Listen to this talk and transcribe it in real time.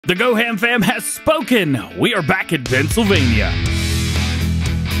The GoHam fam has spoken. We are back in Pennsylvania.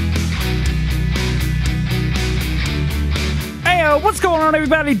 Hey, what's going on,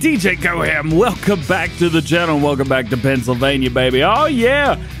 everybody? DjGoHam. Welcome back to the channel. Welcome back to Pennsylvania, baby. Oh,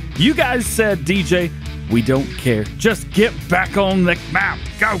 yeah. You guys said, DJ, we don't care. Just get back on the map.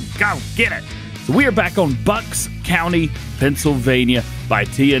 Go, get it. So we are back on Bucks County, Pennsylvania by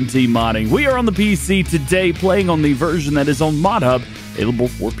TNT Modding. We are on the PC today playing on the version that is on ModHub, available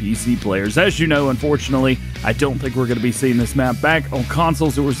for PC players. As you know, unfortunately, I don't think we're going to be seeing this map back on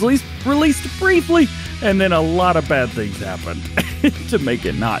consoles. It was released briefly, and then a lot of bad things happened to make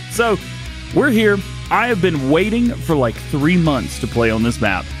it not. So we're here. I have been waiting for like 3 months to play on this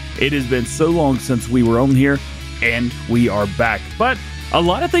map. It has been so long since we were on here, and we are back. But a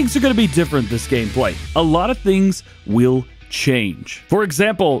lot of things are going to be different this gameplay. A lot of things will change. For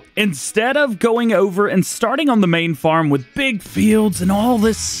example, instead of going over and starting on the main farm with big fields and all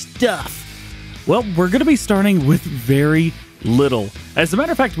this stuff, well, we're going to be starting with very little. As a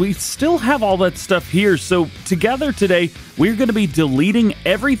matter of fact, we still have all that stuff here. So together today, we're going to be deleting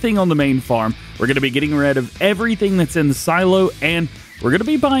everything on the main farm. We're going to be getting rid of everything that's in the silo, and we're going to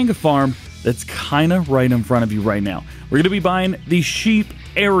be buying a farm that's kind of right in front of you right now. We're going to be buying the sheep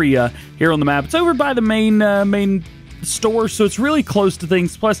area here on the map. It's over by the main store, so it's really close to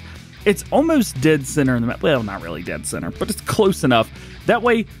things. Plus, it's almost dead center in the map. Well, not really dead center, but it's close enough. That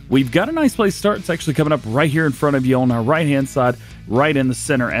way, we've got a nice place to start. It's actually coming up right here in front of you on our right-hand side, right in the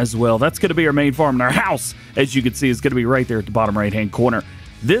center as well. That's going to be our main farm, and our house, as you can see, is going to be right there at the bottom right-hand corner.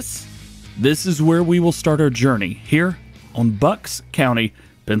 This is where we will start our journey here on Bucks County,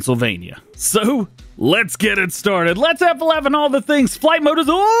 Pennsylvania. So, let's get it started. Let's F11 and all the things. Flight mode is,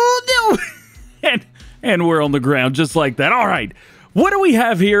 oh no! and we're on the ground just like that. All right, what do we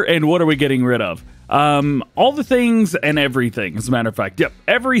have here and what are we getting rid of? All the things and everything, as a matter of fact. Yep,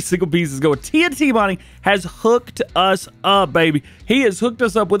 every single piece is going. TNT Modding has hooked us up, baby. He has hooked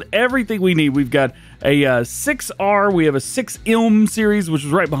us up with everything we need. We've got a 6R, we have a 6M series, which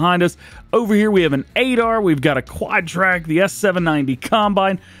is right behind us. Over here, we have an 8R, we've got a quad track, the S790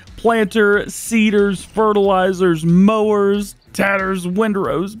 Combine, planter, seeders, fertilizers, mowers, tatters,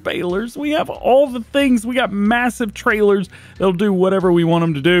 windrows, balers. We have all the things. We got massive trailers that'll do whatever we want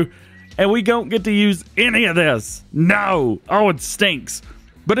them to do. And we don't get to use any of this. No. Oh, it stinks.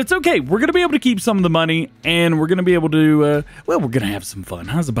 But it's okay. We're going to be able to keep some of the money, and we're going to be able to, well, we're going to have some fun.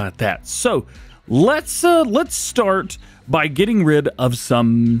 How's about that? So let's start by getting rid of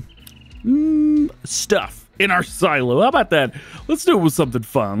some stuff in our silo. How about that? Let's do it with something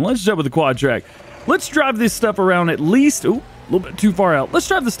fun. Let's jump with the quad track. Let's drive this stuff around at least, ooh, a little bit too far out. Let's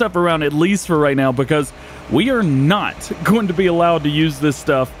drive the stuff around at least for right now, because we are not going to be allowed to use this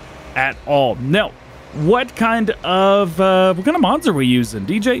stuff at all. Now, what kind of mods are we using?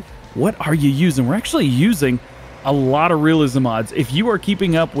 DJ, what are you using? We're actually using a lot of realism mods. If you are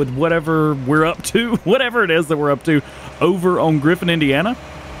keeping up with whatever we're up to, whatever it is that we're up to over on Griffin, Indiana,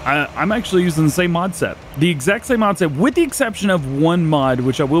 I'm actually using the same mod set. The exact same mod set, with the exception of one mod,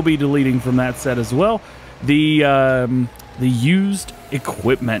 which I will be deleting from that set as well. The used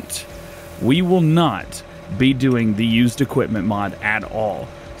equipment. We will not be doing the used equipment mod at all.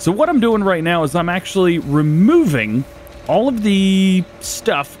 So what I'm doing right now is I'm actually removing all of the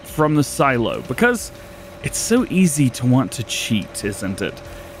stuff from the silo, because it's so easy to want to cheat, isn't it?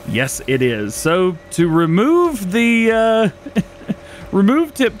 Yes, it is. So to remove the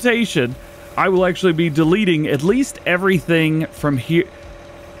remove temptation, I will actually be deleting at least everything from here.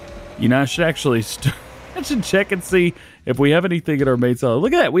 You know, I should actually I should check and see if we have anything in our main silo.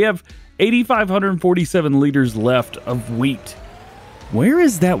 Look at that. We have 8,547 liters left of wheat. Where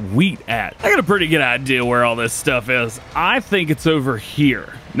is that wheat at? I got a pretty good idea where all this stuff is. I think it's over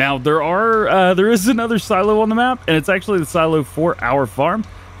here. Now, there is another silo on the map, and it's actually the silo for our farm.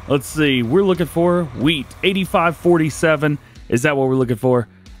 Let's see. We're looking for wheat. 8,547. Is that what we're looking for?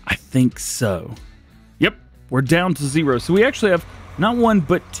 I think so. Yep. We're down to 0. So we actually have not 1,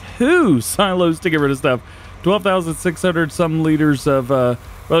 but 2 silos to get rid of stuff. 12,600 some liters of,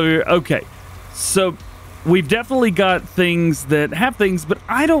 okay. So we've definitely got things that have things, but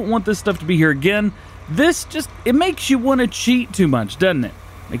I don't want this stuff to be here again. This just, it makes you want to cheat too much, doesn't it?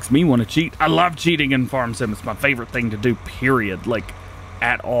 Makes me want to cheat. I love cheating in Farm Sim. It's my favorite thing to do, period. Like,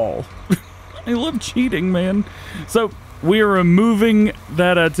 at all. I love cheating, man. So we are removing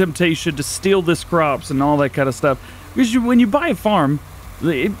that temptation to steal this crops and all that kind of stuff. Because when you buy a farm,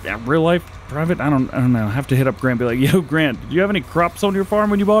 real life, private, I don't know. I have to hit up Grant and be like, yo, Grant, did you have any crops on your farm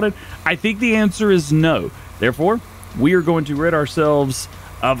when you bought it? I think the answer is no. Therefore, we are going to rid ourselves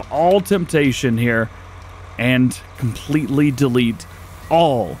of all temptation here and completely delete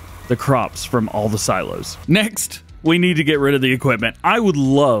all the crops from all the silos. Next, we need to get rid of the equipment. I would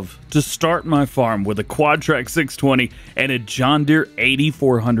love to start my farm with a Quadtrack 620 and a John Deere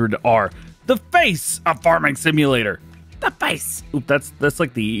 8400R. The face of Farming Simulator. The face. Oop, that's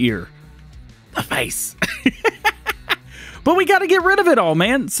like the ear. The face. But we got to get rid of it all,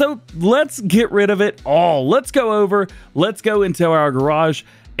 man. So let's get rid of it all. Let's go over. Let's go into our garage.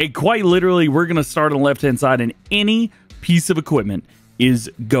 And quite literally, we're going to start on the left-hand side, and any piece of equipment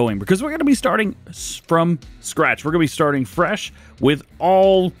is going, because we're going to be starting from scratch. We're going to be starting fresh with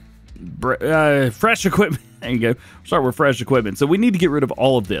all fresh equipment. There you go. Start with fresh equipment. So we need to get rid of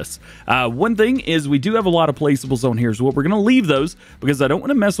all of this. One thing is we do have a lot of placeables on here, so we're going to leave those because I don't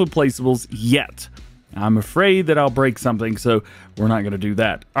want to mess with placeables yet. I'm afraid that I'll break something, so we're not going to do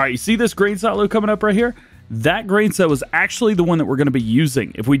that. All right, you see this grain silo coming up right here? That grain silo is actually the one that we're going to be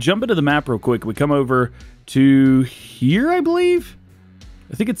using. If we jump into the map real quick, we come over to here, I believe.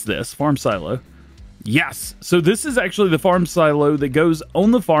 I think it's this, farm silo. Yes, so this is actually the farm silo that goes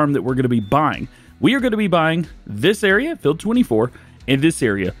on the farm that we're going to be buying. We are going to be buying this area, field 24, and this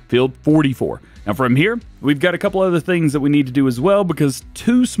area, field 44. Now from here, we've got a couple other things that we need to do as well, because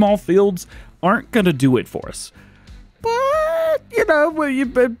 2 small fields aren't going to do it for us. But, you know,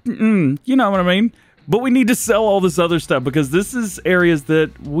 you know what I mean? But we need to sell all this other stuff, because this is areas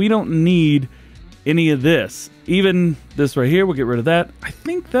that we don't need any of this. Even this right here, we'll get rid of that. I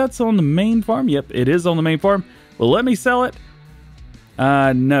think that's on the main farm. Yep, it is on the main farm. Well, let me sell it.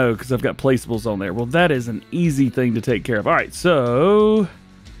 No, because I've got placeables on there. Well, that is an easy thing to take care of. All right, so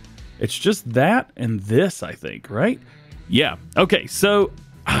it's just that and this, I think, right? Yeah. Okay, so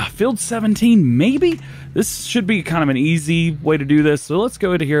field 17, maybe? This should be kind of an easy way to do this. So let's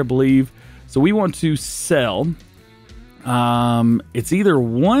go into here, I believe. So we want to sell. It's either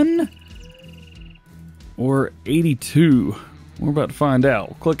 1 or 82. We're about to find out.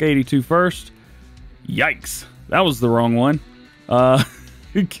 We'll click 82 first. Yikes. That was the wrong one.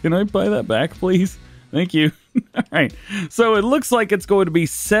 Can I buy that back, please? Thank you. All right. So it looks like it's going to be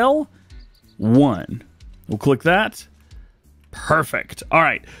sell 1. We'll click that. Perfect. All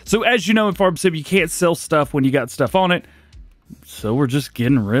right. So as you know, in Farm Sim, you can't sell stuff when you got stuff on it. So we're just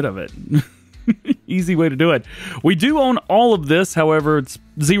getting rid of it. Easy way to do it. We do own all of this. However, it's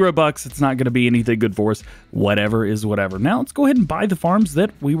 $0. It's not going to be anything good for us. Whatever is whatever. Now let's go ahead and buy the farms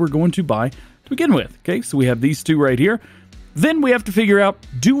that we were going to buy to begin with. Okay, so we have these 2 right here. Then we have to figure out,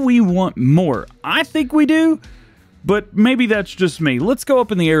 do we want more? I think we do, but maybe that's just me. Let's go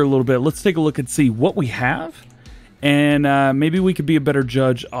up in the air a little bit. Let's take a look and see what we have. And maybe we could be a better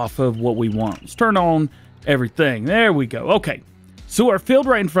judge off of what we want. Let's turn on everything. There we go. Okay. So our field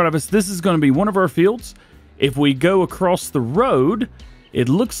right in front of us, this is going to be one of our fields. If we go across the road, it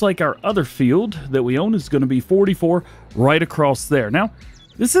looks like our other field that we own is going to be 44 right across there. Now,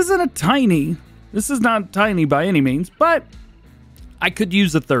 this is not tiny by any means, but I could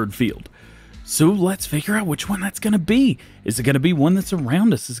use a 3rd field. So let's figure out which one that's going to be. Is it going to be one that's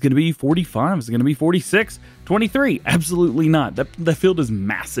around us? Is it going to be 45? Is it going to be 46? 23? Absolutely not. That field is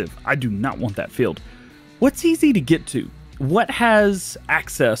massive. I do not want that field. What's easy to get to? What has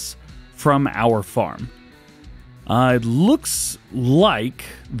access from our farm? It looks like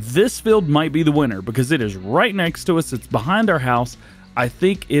this field might be the winner because it is right next to us. It's behind our house. I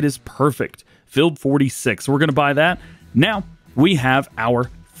think it is perfect. Field 46. We're going to buy that. Now we have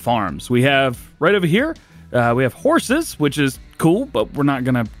our farms. We have right over here, we have horses, which is cool, but we're not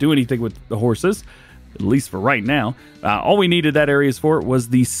going to do anything with the horses, at least for right now. All we needed that area for was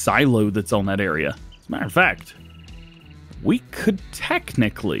the silo that's on that area. As a matter of fact, we could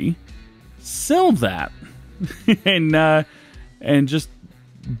technically sell that and just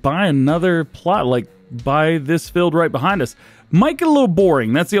buy another plot, like buy this field right behind us. Might get a little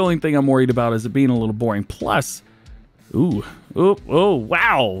boring. That's the only thing I'm worried about, is it being a little boring. Plus, oh,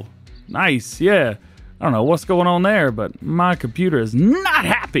 wow. Nice, yeah. I don't know what's going on there, but my computer is not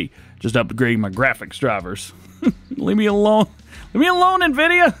happy. Just upgrading my graphics drivers. Leave me alone. Leave me alone,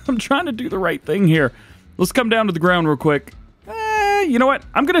 NVIDIA. I'm trying to do the right thing here. Let's come down to the ground real quick. You know what?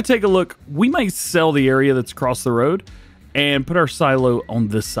 I'm going to take a look. We might sell the area that's across the road and put our silo on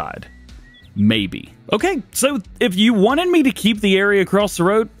this side. Maybe. Okay, so if you wanted me to keep the area across the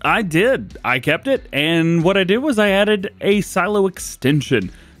road, I did. I kept it, and what I did was I added a silo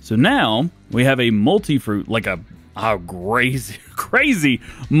extension. So now we have a multi-fruit, like a crazy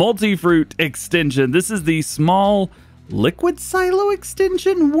multi-fruit extension. This is the small liquid silo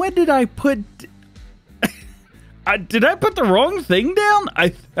extension. When did I put... did I put the wrong thing down? I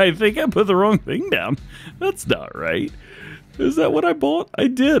think I put the wrong thing down. That's not right. Is that what I bought? I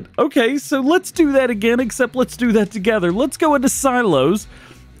did. Okay, so let's do that again, except let's do that together. Let's go into silos.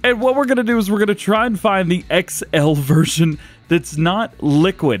 And what we're going to do is we're going to try and find the XL version that's not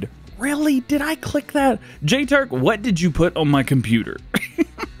liquid. Really? Did I click that? J-Turk, what did you put on my computer?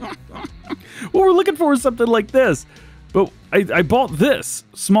 What we're looking for is something like this. But I bought this.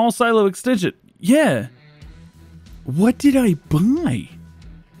 Small silo extension. Yeah. What did I buy?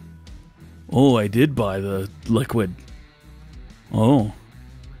 Oh, I did buy the liquid. Oh,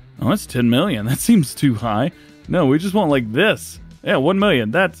 that's 10 million. That seems too high. No, we just want like this. Yeah, 1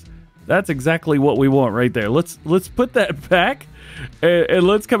 million. That's exactly what we want right there. Let's put that back and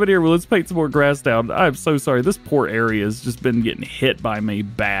let's come in here. Let's paint some more grass down. I'm so sorry. This poor area has just been getting hit by me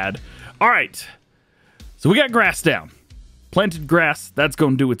bad. All right. So we got grass down. Planted grass. That's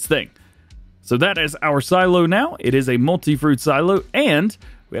going to do its thing. So that is our silo now. It is a multi-fruit silo, and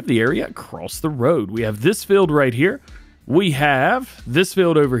we have the area across the road. We have this field right here. We have this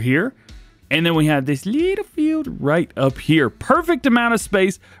field over here. And then we have this little field right up here. Perfect amount of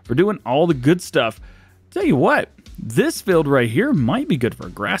space for doing all the good stuff. Tell you what, this field right here might be good for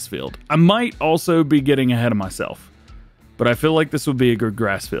a grass field. I might also be getting ahead of myself, but I feel like this would be a good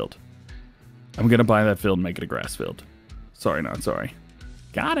grass field. I'm going to buy that field and make it a grass field. Sorry, not sorry.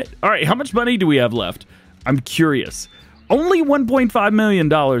 Got it. All right, how much money do we have left? I'm curious. Only $1.5 million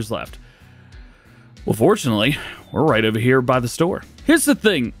left. Well, fortunately, we're right over here by the store. Here's the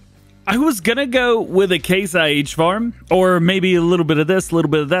thing. I was going to go with a Case IH farm, or maybe a little bit of this, a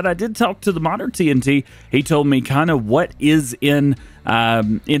little bit of that. I did talk to the modder TNT. He told me kind of what is in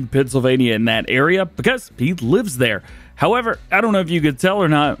Pennsylvania in that area, because he lives there. However, I don't know if you could tell or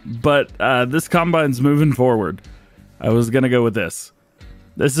not, but this combine's moving forward. I was going to go with this.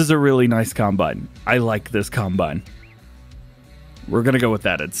 This is a really nice combine. I like this combine. We're going to go with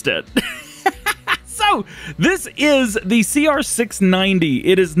that instead. So, this is the CR690.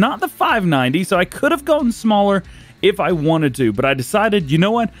 It is not the 590, so I could have gone smaller if I wanted to, but I decided, you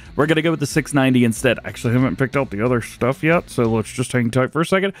know what? We're going to go with the 690 instead. Actually, I haven't picked out the other stuff yet, so let's just hang tight for a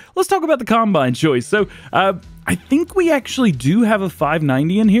second. Let's talk about the combine choice. So, I think we actually do have a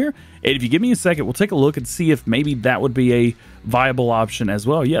 590 in here, and if you give me a second, we'll take a look and see if maybe that would be a viable option as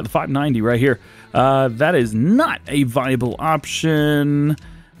well. Yeah, the 590 right here. That is not a viable option.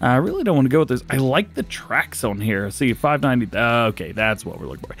 I really don't want to go with this. I like the tracks on here. See, 590. Okay, that's what we're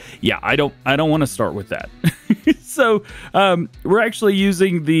looking for. Yeah, I don't want to start with that. So we're actually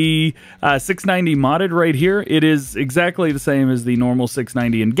using the 690 modded right here. It is exactly the same as the normal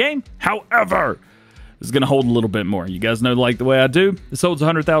 690 in game. However, this is going to hold a little bit more. You guys know, like the way I do. This holds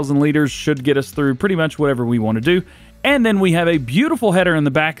 100,000 liters. Should get us through pretty much whatever we want to do. And then we have a beautiful header in the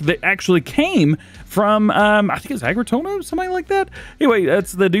back that actually came from, I think it's Agritono, something like that. Anyway,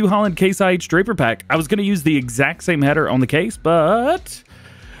 that's the New Holland Case IH Draper Pack. I was going to use the exact same header on the case, but,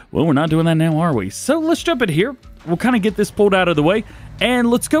 well, we're not doing that now, are we? So let's jump in here. We'll kind of get this pulled out of the way,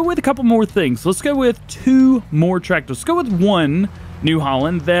 and let's go with a couple more things. Let's go with 2 more tractors. Let's go with one New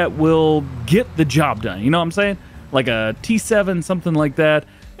Holland that will get the job done. You know what I'm saying? Like a T7, something like that.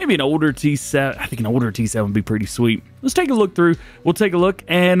 Maybe an older T7. I think an older T7 would be pretty sweet. Let's take a look through. We'll take a look,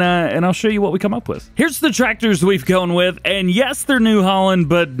 and I'll show you what we come up with. Here's the tractors we've gone with, and yes, they're New Holland,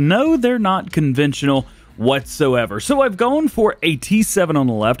 but no, they're not conventional whatsoever. So I've gone for a T7 on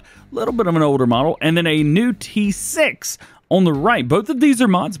the left, a little bit of an older model, and then a new T6 on the right. Both of these are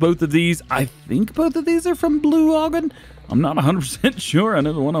mods. Both of these, I think both of these are from Blue Ogden. I'm not 100% sure. I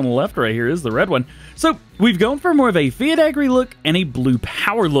know the one on the left right here is the red one. So we've gone for more of a Fiat Agri look and a blue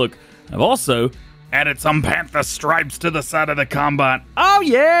power look. I've also added some Panther stripes to the side of the combine. Oh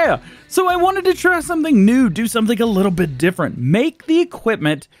yeah! So I wanted to try something new, do something a little bit different, make the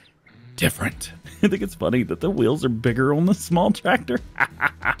equipment different. I think it's funny that the wheels are bigger on the small tractor.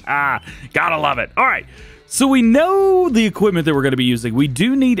 Gotta love it. All right. So we know the equipment that we're going to be using. We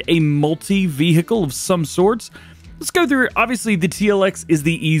do need a multi-vehicle of some sorts. Let's go through it. Obviously, the TLX is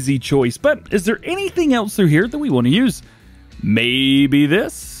the easy choice, but is there anything else through here that we want to use? Maybe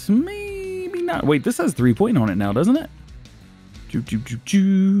this? Maybe not. Wait, this has 3-point on it now, doesn't it?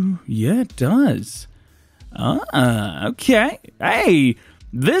 Yeah, it does. Okay. Hey,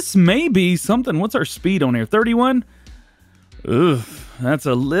 this may be something. What's our speed on here? 31? Ugh, that's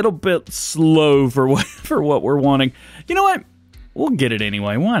a little bit slow for what we're wanting. You know what? We'll get it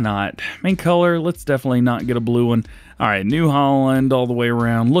anyway. Why not? Main color, let's definitely not get a blue one. All right, New Holland all the way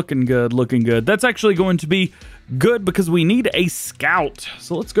around. Looking good, looking good. That's actually going to be good because we need a Scout.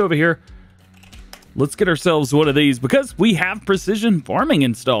 So let's go over here. Let's get ourselves one of these because we have precision farming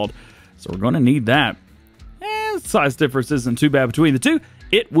installed. So we're going to need that. Size difference isn't too bad between the two.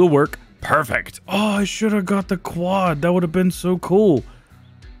 It will work Perfect. Oh, I should have got the quad. That would have been so cool.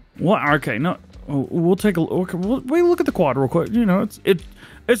 What? Okay, no. We'll take a look. We'll look at the quad real quick. You know,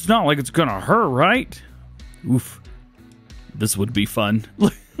 it's not like it's gonna hurt, right? Oof. This would be fun.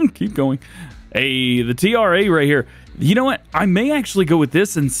 Keep going. Hey, the TRA right here. You know what? I may actually go with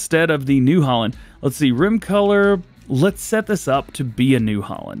this instead of the New Holland. Let's see, rim color. Let's set this up to be a New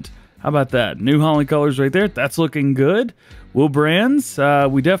Holland. How about that? New Holland colors right there. That's looking good. Will brands.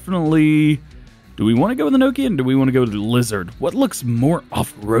 We definitely... Do we want to go with the Nokia and do we want to go with the Lizard? What looks more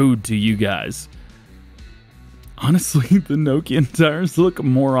off-road to you guys? Honestly, the Nokia tires look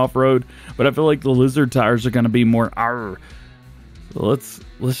more off-road, but I feel like the Lizard tires are going to be more arr. So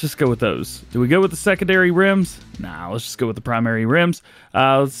let's just go with those. Do we go with the secondary rims? Nah, let's just go with the primary rims.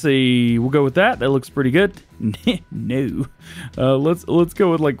 Let's see. We'll go with that. That looks pretty good. No. Let's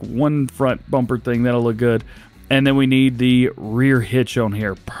go with like one front bumper thing. That'll look good. And then we need the rear hitch on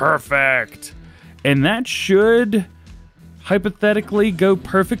here. Perfect. And that should hypothetically go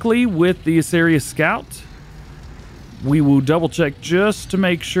perfectly with the Acerus Scout. We will double check just to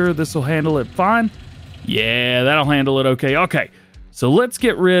make sure this will handle it fine. Yeah, that'll handle it okay. Okay. So let's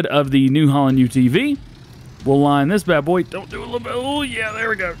get rid of the New Holland UTV. We'll line this bad boy. Don't do a little bit. Oh, yeah, there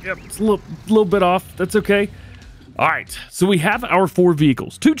we go. Yep, it's a little bit off. That's okay. All right, so we have our 4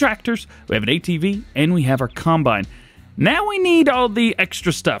 vehicles. 2 tractors, we have an ATV, and we have our combine. Now we need all the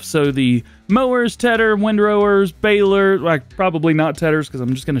extra stuff. So the mowers, tedder, windrowers, baler. Like, probably not tedders because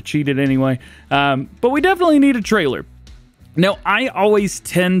I'm just going to cheat it anyway. But we definitely need a trailer. Now, I always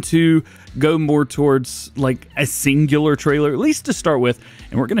tend to go more towards like a singular trailer, at least to start with,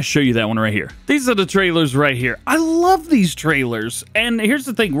 and we're going to show you that one right here. These are the trailers right here. I love these trailers, and here's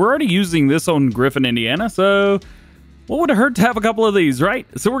the thing. We're already using this on Griffin, Indiana, so what would it hurt to have a couple of these, right?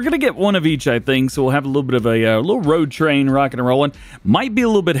 So we're going to get one of each, I think, so we'll have a little bit of a little road train rocking and rolling. Might be a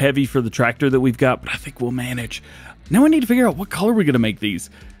little bit heavy for the tractor that we've got, but I think we'll manage. Now we need to figure out what color we're going to make these.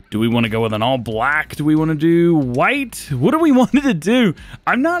 Do we want to go with an all black? Do we want to do white? What do we want to do?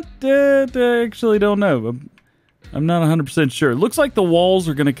 I'm not, actually don't know. I'm not 100% sure. It looks like the walls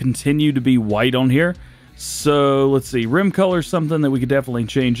are going to continue to be white on here. So let's see, rim color, something that we could definitely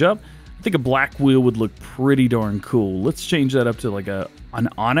change up. I think a black wheel would look pretty darn cool. Let's change that up to like an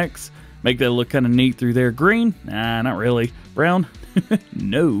onyx. Make that look kind of neat through there. Green? Nah, not really. Brown?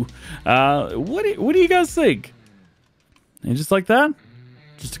 No. What do you guys think? And just like that?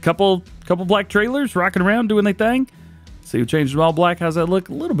 Just a couple black trailers rocking around doing their thing. See, we changed them all black. How's that look?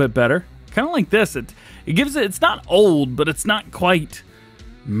 A little bit better. Kind of like this. It gives it. It's not old, but it's not quite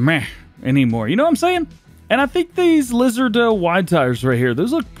meh anymore. You know what I'm saying? And I think these Lizard wide tires right here,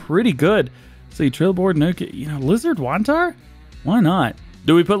 those look pretty good. See, Trailboard, Nokia, you know, Lizard wide tire? Why not?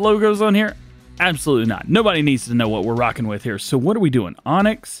 Do we put logos on here? Absolutely not. Nobody needs to know what we're rocking with here. So what are we doing?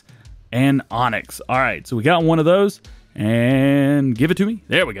 Onyx and Onyx. All right, so we got one of those. And give it to me.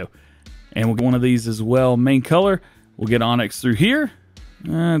 There we go. And we'll get one of these as well. Main color. We'll get Onyx through here.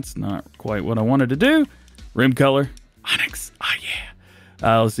 That's not quite what I wanted to do. Rim color. Onyx. Oh,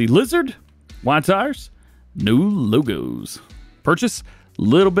 yeah. Let's see. Lizard. Wide tires. No logos. Purchase.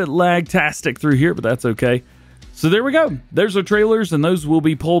 Little bit lag-tastic through here, but that's okay. So there we go. There's our trailers, and those will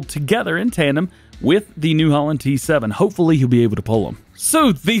be pulled together in tandem with the New Holland T7. Hopefully, he'll be able to pull them.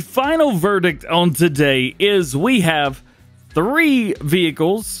 So the final verdict on today is we have 3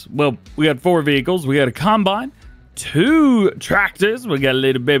 vehicles. Well, we got 4 vehicles. We got a combine, 2 tractors. We got a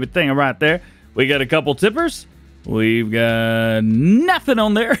little baby thing right there. We got a couple tippers. We've got nothing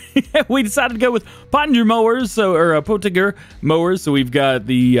on there. We decided to go with Pottinger mowers, or Pottinger mowers. So we've got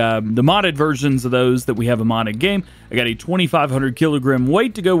the modded versions of those that we have a modded game. I got a 2,500 kilogram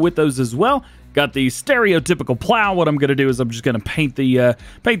weight to go with those as well. Got the stereotypical plow. What I'm going to do is I'm just going to paint the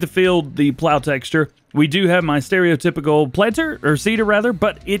field, the plow texture. We do have my stereotypical planter, or seeder rather,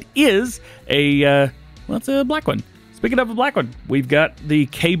 but it is a, well, it's a black one. Speaking of a black one, we've got the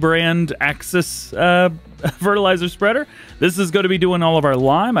K-brand Axis fertilizer spreader. This is going to be doing all of our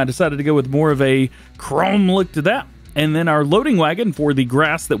lime. I decided to go with more of a chrome look to that. And then our loading wagon for the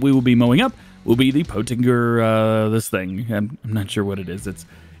grass that we will be mowing up will be the Pottinger, this thing. I'm not sure what it is.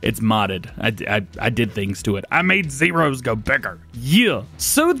 It's modded. I did things to it. I made zeros go bigger. Yeah.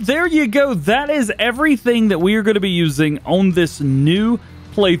 So there you go. That is everything that we are going to be using on this new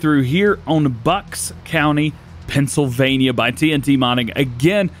playthrough here on Bucks County, Pennsylvania by TNT Modding.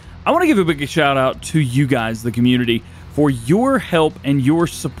 Again, I want to give a big shout out to you guys, the community, for your help and your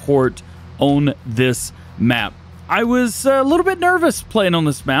support on this map. I was a little bit nervous playing on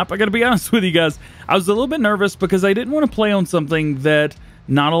this map. I got to be honest with you guys. I was a little bit nervous because I didn't want to play on something that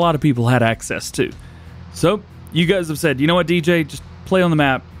not a lot of people had access to. So you guys have said, you know what, DJ, just play on the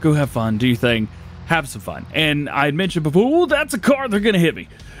map, go have fun, do your thing, have some fun. And I had mentioned before, oh, that's a car, they're going to hit me.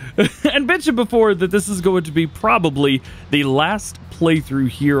 And mentioned before that this is going to be probably the last playthrough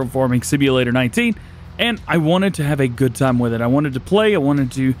here of Farming Simulator 19. And I wanted to have a good time with it. I wanted to play, I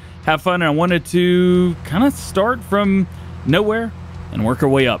wanted to have fun, and I wanted to kind of start from nowhere and work our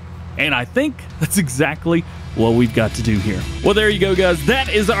way up. And I think that's exactly what we've got to do here. Well, there you go, guys. That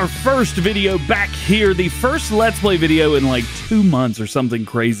is our first video back here. The first Let's Play video in like 2 months or something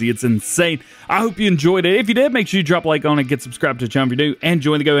crazy. It's insane. I hope you enjoyed it. If you did, make sure you drop a like on it, get subscribed to the channel if you're new, and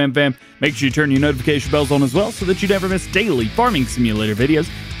join the GoHam fam. Make sure you turn your notification bells on as well so that you never miss daily Farming Simulator videos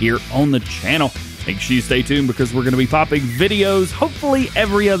here on the channel. Make sure you stay tuned because we're going to be popping videos hopefully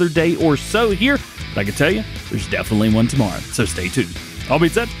every other day or so here. But I can tell you, there's definitely one tomorrow, so stay tuned. All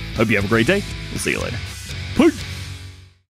being said, hope you have a great day. We'll see you later. Peace.